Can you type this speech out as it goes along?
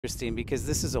Interesting because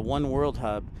this is a one world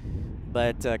hub,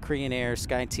 but Korean Air,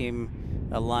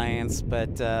 SkyTeam Alliance,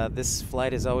 but this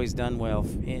flight has always done well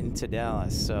into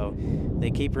Dallas, so they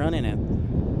keep running it.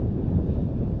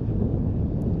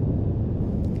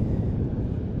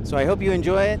 So I hope you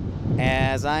enjoy it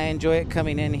as I enjoy it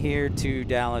coming in here to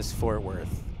Dallas Fort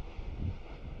Worth.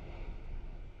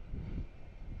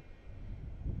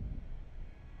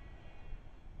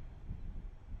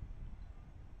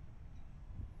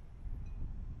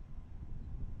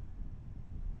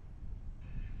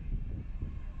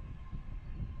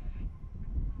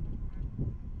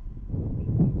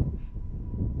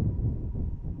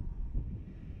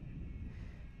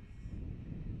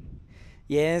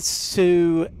 Yes,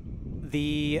 so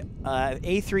the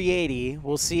A380,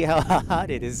 we'll see how hot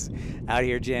it is out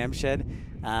here, Jamshed,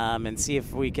 and see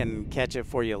if we can catch it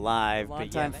for you live.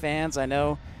 Long-time fans, I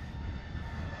know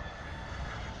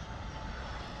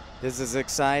this is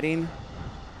exciting.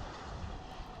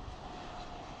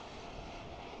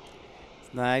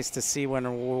 It's nice to see one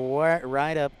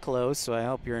right up close, so I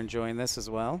hope you're enjoying this as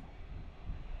well.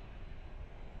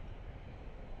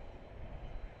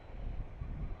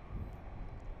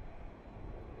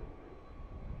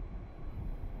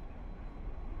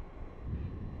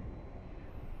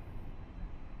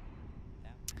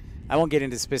 I won't get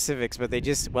into specifics, but they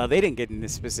didn't get into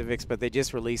specifics, but they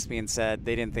just released me and said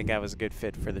they didn't think I was a good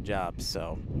fit for the job.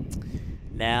 So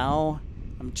now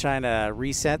I'm trying to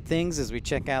reset things as we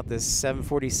check out this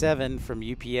 747 from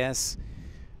UPS,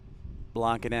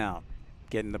 blocking out,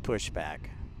 getting the pushback.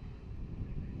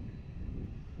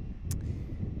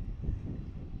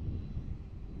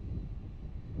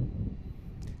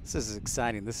 This is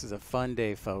exciting. This is a fun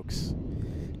day, folks.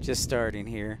 Just starting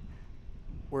here.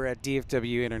 We're at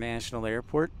DFW International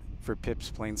Airport for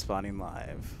Pip's Planespotting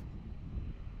Live.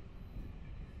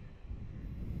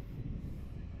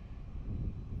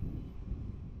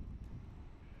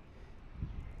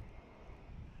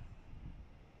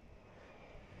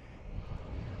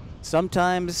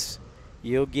 Sometimes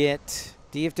you'll get,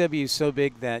 DFW is so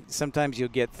big that sometimes you'll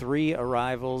get 3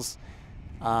 arrivals,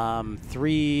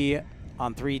 3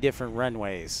 on 3 different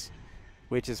runways,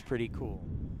 which is pretty cool.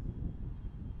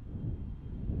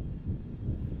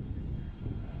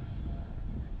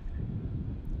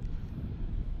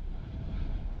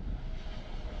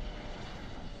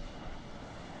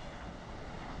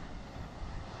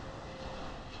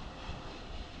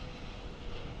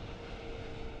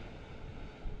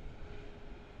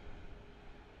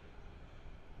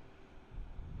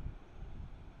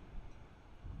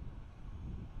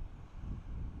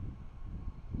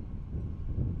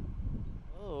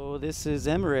 This is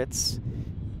Emirates.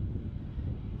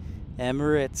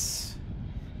 Emirates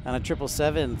on a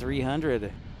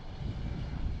 777-300.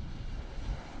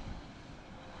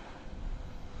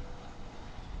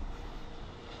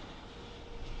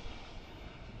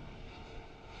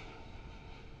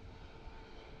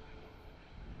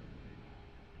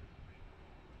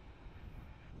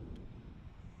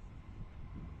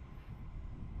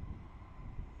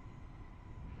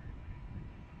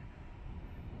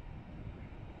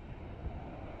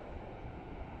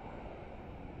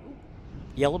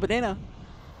 Yellow banana.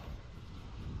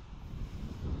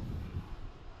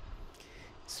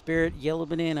 Spirit yellow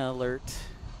banana alert.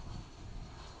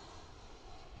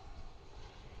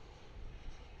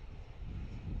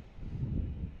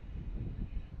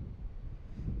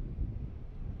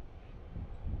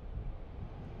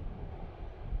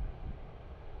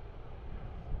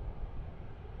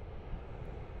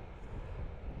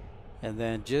 And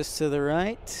then just to the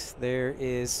right, there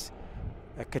is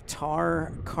a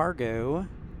Qatar cargo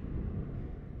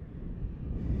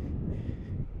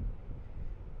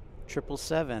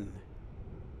 777.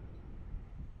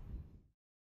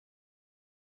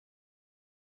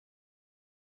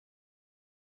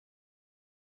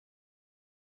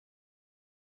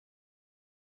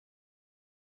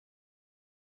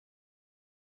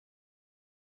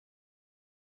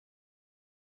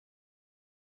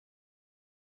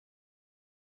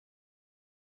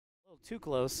 A little too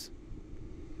close.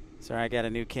 Sorry, I got a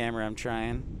new camera I'm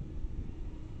trying.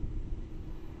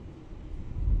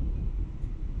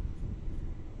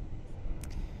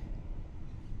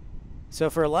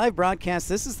 So for a live broadcast,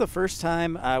 this is the first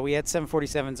time we had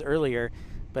 747s earlier,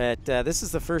 but this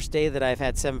is the first day that I've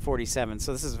had 747s,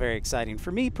 so this is very exciting.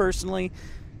 For me personally,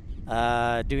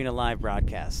 doing a live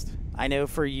broadcast. I know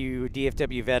for you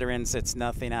DFW veterans, it's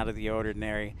nothing out of the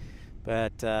ordinary,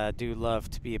 but do love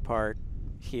to be a part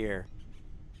here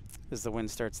as the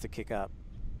wind starts to kick up.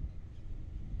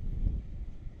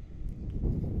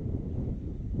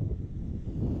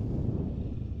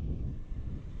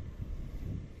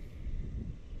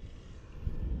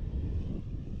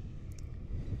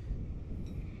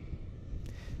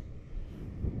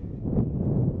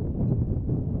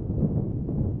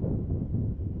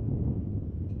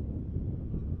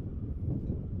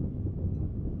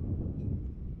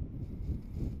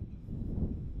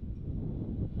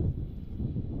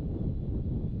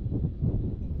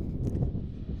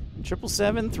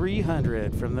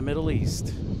 777-300 from the Middle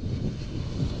East.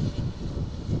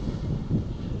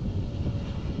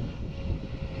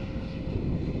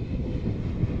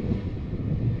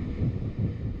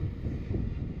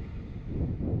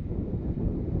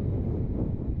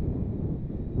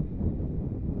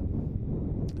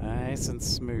 Nice and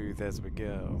smooth as we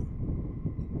go.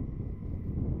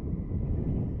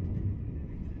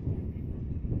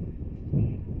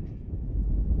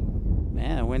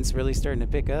 Man, the wind's really starting to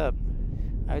pick up.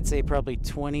 I would say probably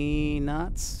 20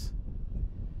 knots.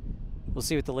 We'll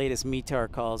see what the latest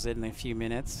METAR calls it in a few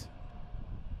minutes.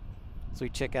 So we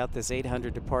check out this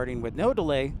 800 departing with no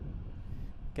delay.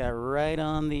 Got right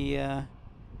on the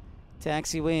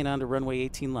taxiway and onto runway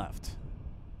 18 left.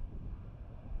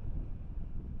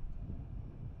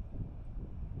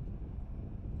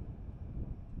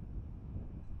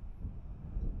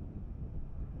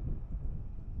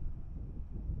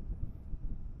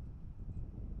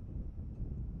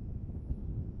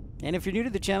 And if you're new to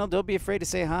the channel, don't be afraid to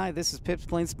say hi. This is Pip's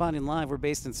Planespotting Live. We're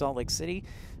based in Salt Lake City,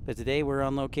 but today we're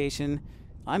on location.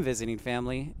 I'm visiting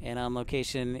family, and on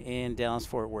location in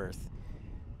Dallas-Fort Worth.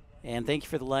 And thank you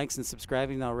for the likes and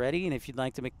subscribing already. And if you'd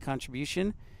like to make a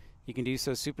contribution, you can do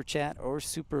so super chat or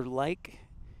super like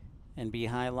and be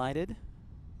highlighted.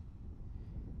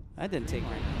 That didn't take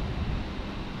very long.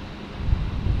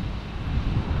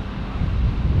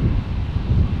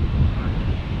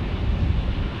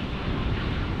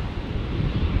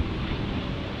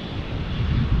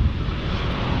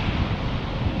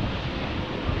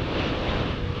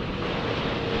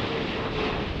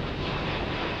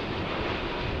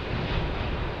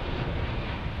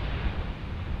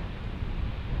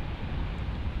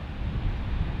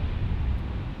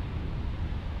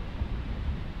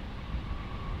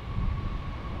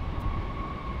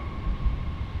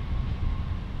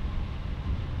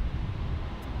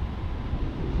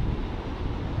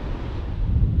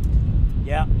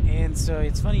 Yeah, and so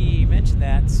it's funny you mentioned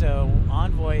that. So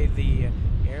Envoy, the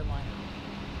airline.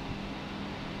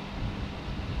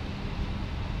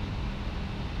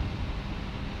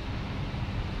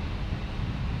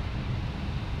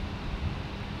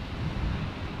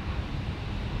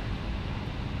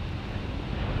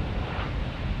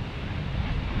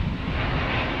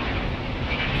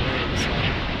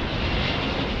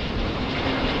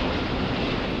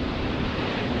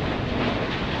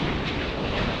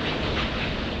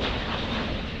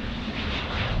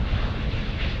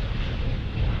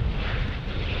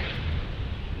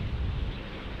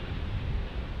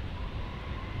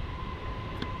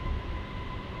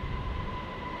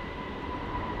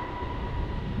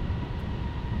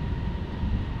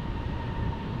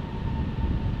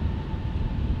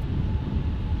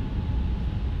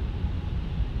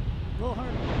 A little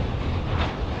harder.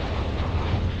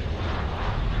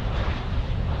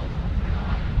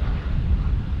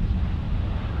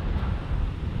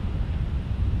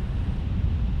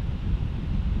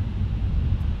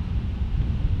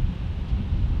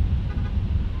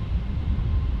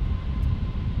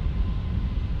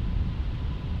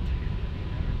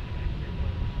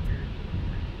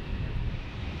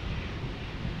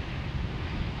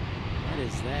 What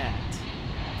is that?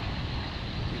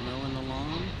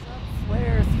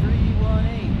 Flare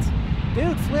 318.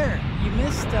 Dude, Flare, you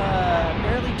missed,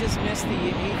 barely just missed the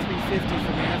A350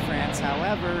 from Air France.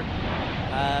 However,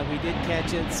 we did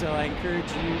catch it, so I encourage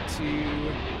you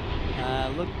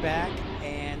to look back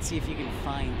and see if you can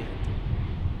find it.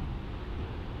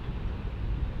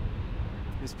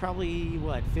 It was probably,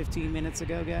 what, 15 minutes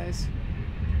ago, guys?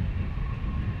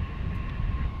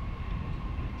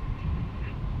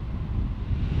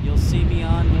 You'll see me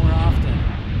on more often.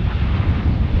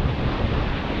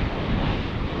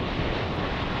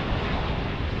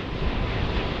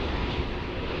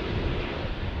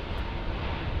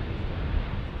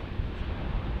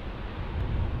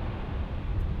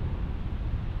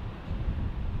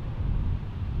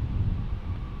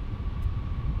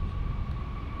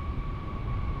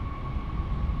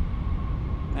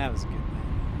 That was a good one.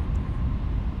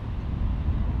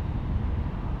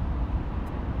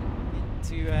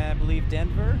 To, I believe,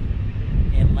 Denver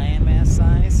in landmass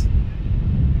size.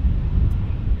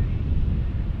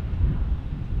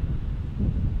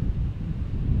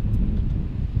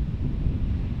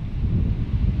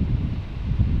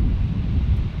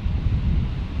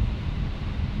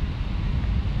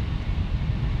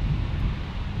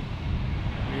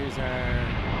 Here's our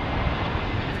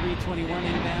 321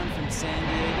 inbound from San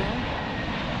Diego.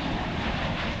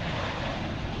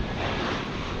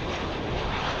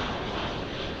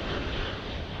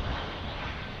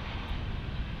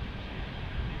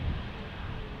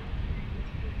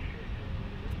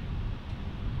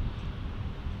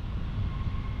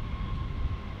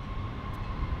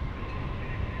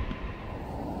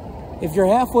 If you're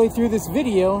halfway through this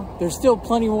video, there's still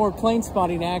plenty more plane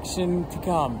spotting action to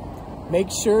come. Make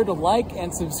sure to like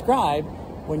and subscribe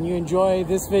when you enjoy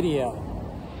this video.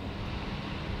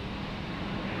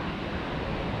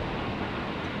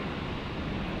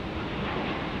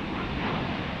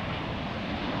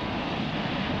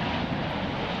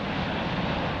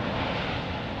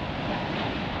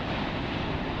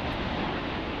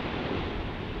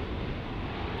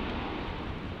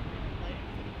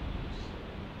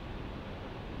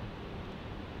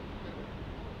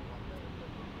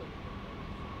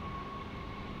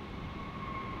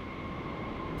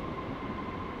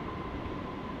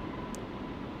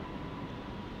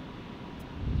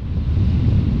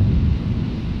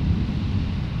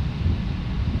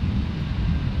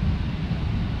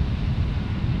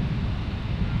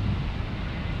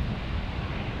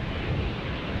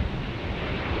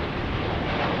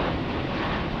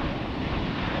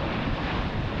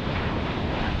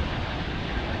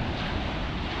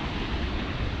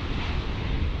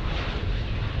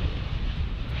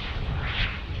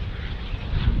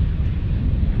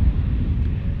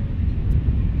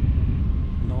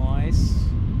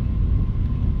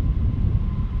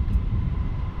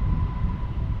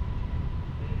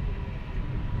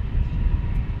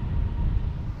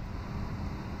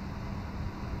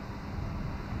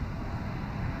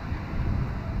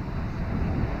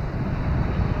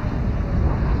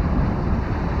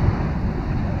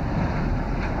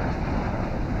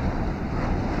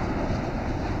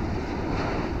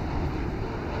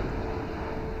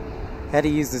 Had to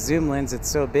use the zoom lens. It's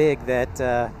so big that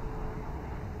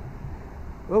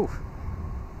oh,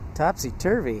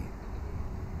 topsy-turvy,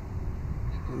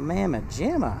 mamma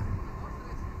jamma.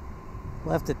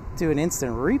 We'll have to do an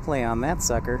instant replay on that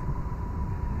sucker.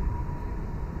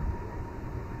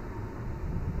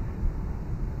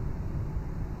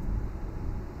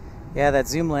 Yeah, that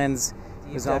zoom lens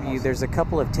is DFW. There's a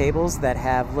couple of tables that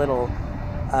have little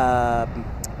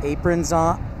aprons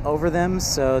over them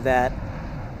so that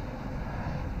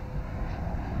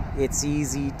it's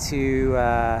easy to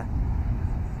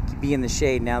be in the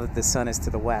shade now that the sun is to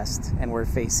the west and we're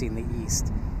facing the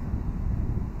east.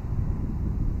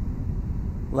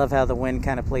 Love how the wind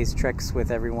kind of plays tricks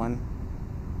with everyone.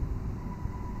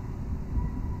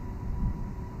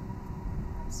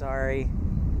 Sorry,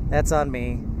 that's on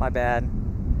me. My bad.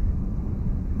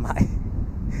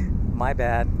 My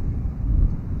bad.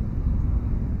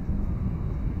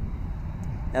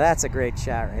 Now that's a great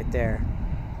shot right there.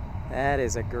 That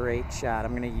is a great shot.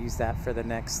 I'm going to use that for the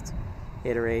next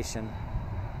iteration.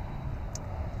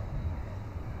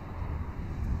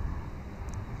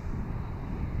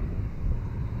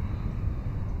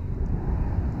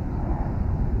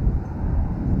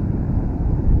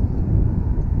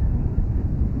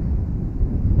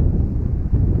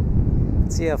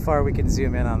 Let's see how far we can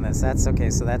zoom in on this. That's okay.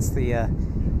 So that's the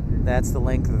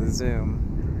length of the zoom.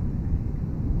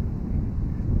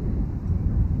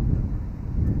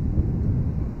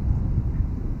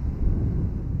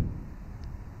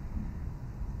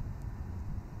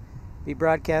 Be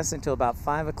broadcast until about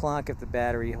 5 o'clock if the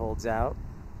battery holds out.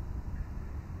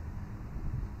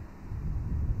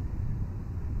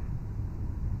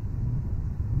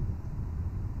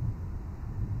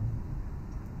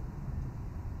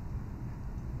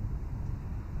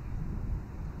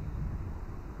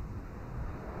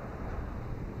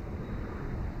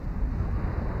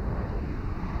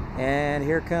 And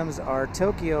here comes our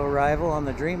Tokyo arrival on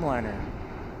the Dreamliner.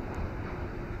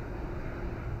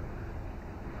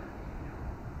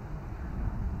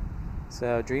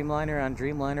 So Dreamliner on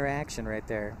Dreamliner action right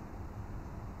there.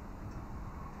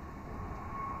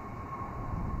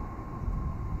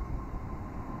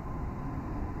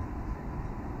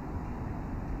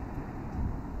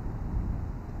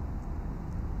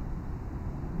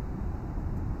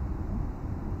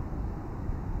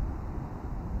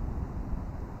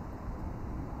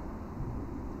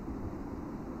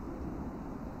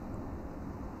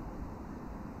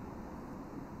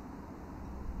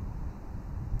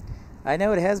 I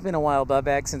know it has been a while,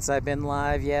 Bubback, since I've been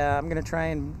live. Yeah, I'm going to try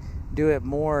and do it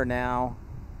more now.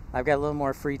 I've got a little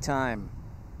more free time.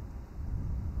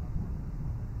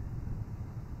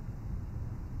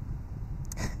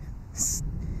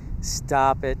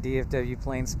 Stop it, DFW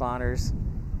plane spotters.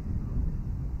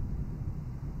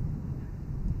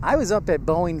 I was up at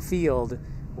Boeing Field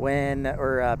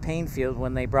Payne Field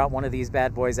when they brought one of these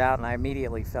bad boys out, and I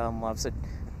immediately fell in love. So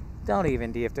don't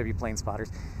even, DFW plane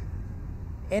spotters.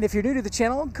 And if you're new to the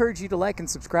channel, I encourage you to like and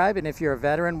subscribe. And if you're a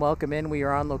veteran, welcome in. We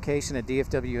are on location at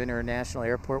DFW International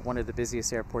Airport, one of the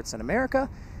busiest airports in America.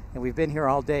 And we've been here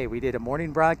all day. We did a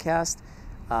morning broadcast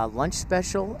lunch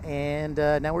special, and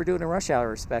now we're doing a rush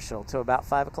hour special till about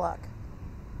 5 o'clock.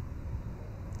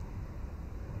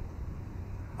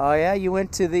 Oh yeah, you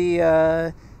went to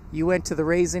the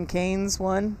Raising Cane's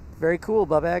one. Very cool,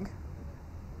 Bubag.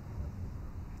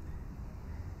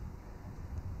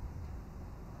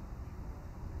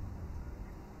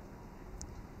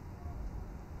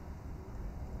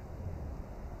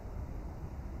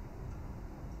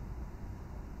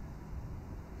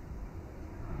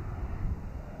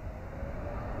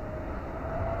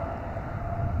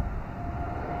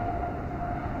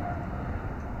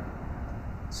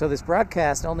 So this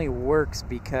broadcast only works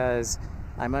because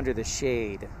I'm under the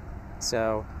shade.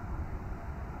 So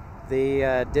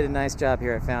they did a nice job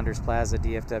here at Founders Plaza,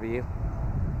 DFW.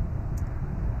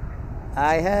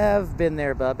 I have been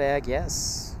there, Bubag,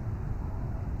 yes.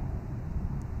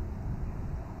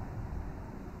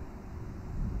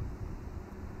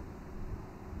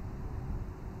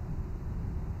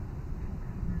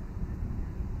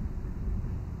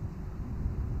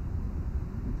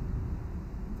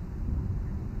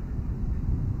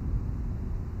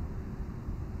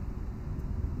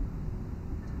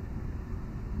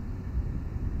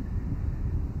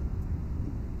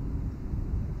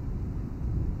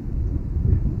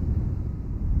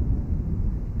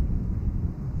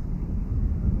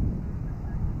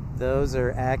 Those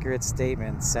are accurate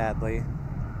statements, sadly.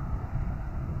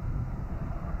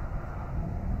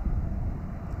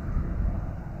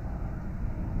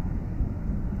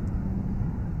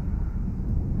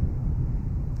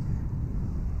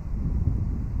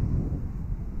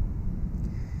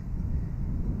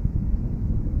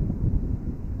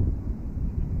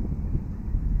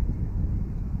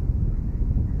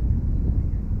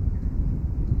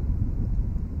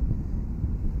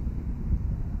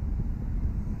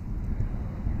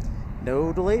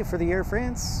 No delay for the Air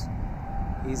France.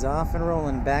 He's off and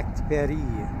rolling back to Paris.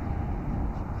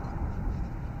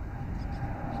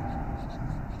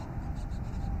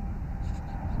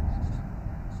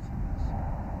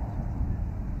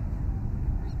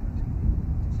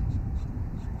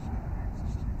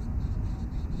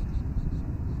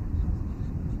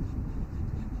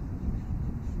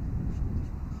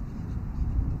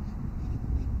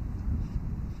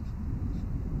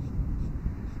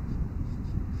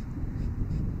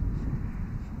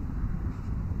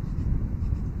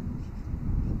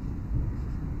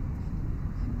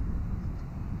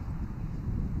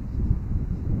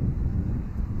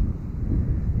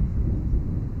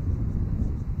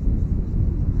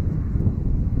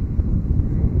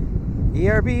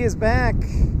 ERB is back.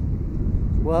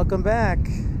 Welcome back.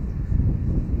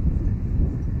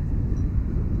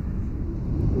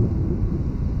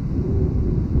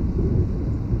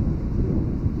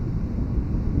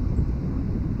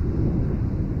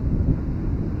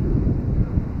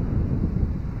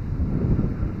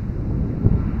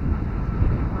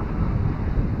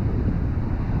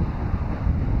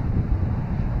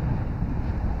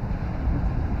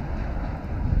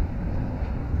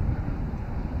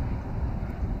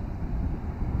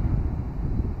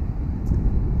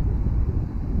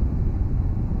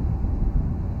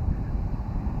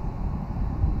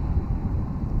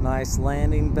 Nice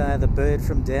landing by the bird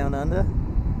from down under.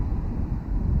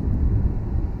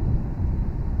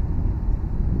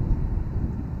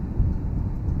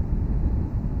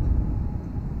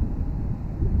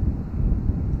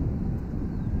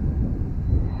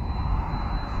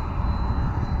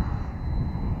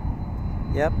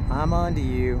 Yep, I'm on to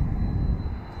you.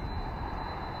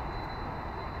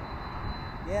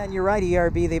 Yeah, and you're right,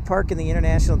 ERB. They park in the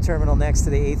international terminal next to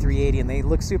the A380, and they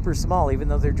look super small, even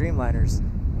though they're Dreamliners.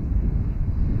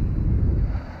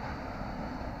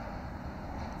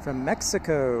 From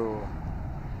Mexico.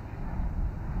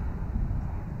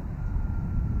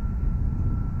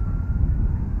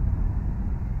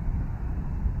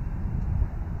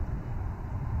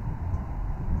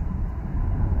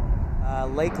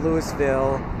 Lake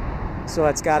Louisville, so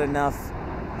it's got enough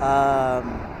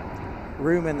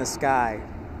room in the sky,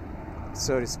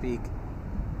 so to speak.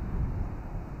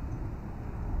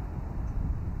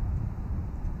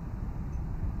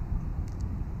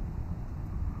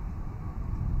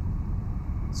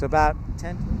 So about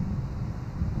 10.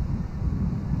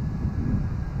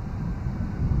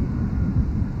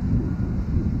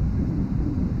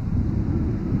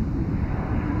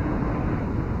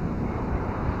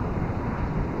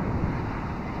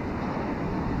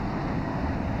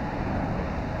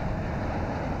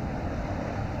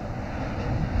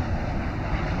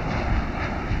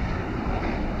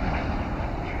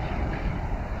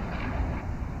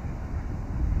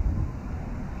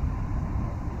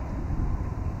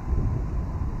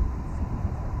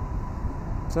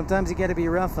 Sometimes you got to be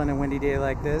rough on a windy day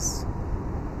like this.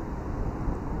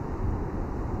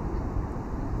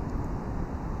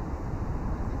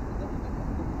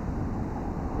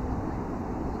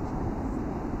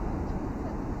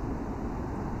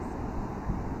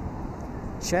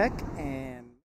 Check and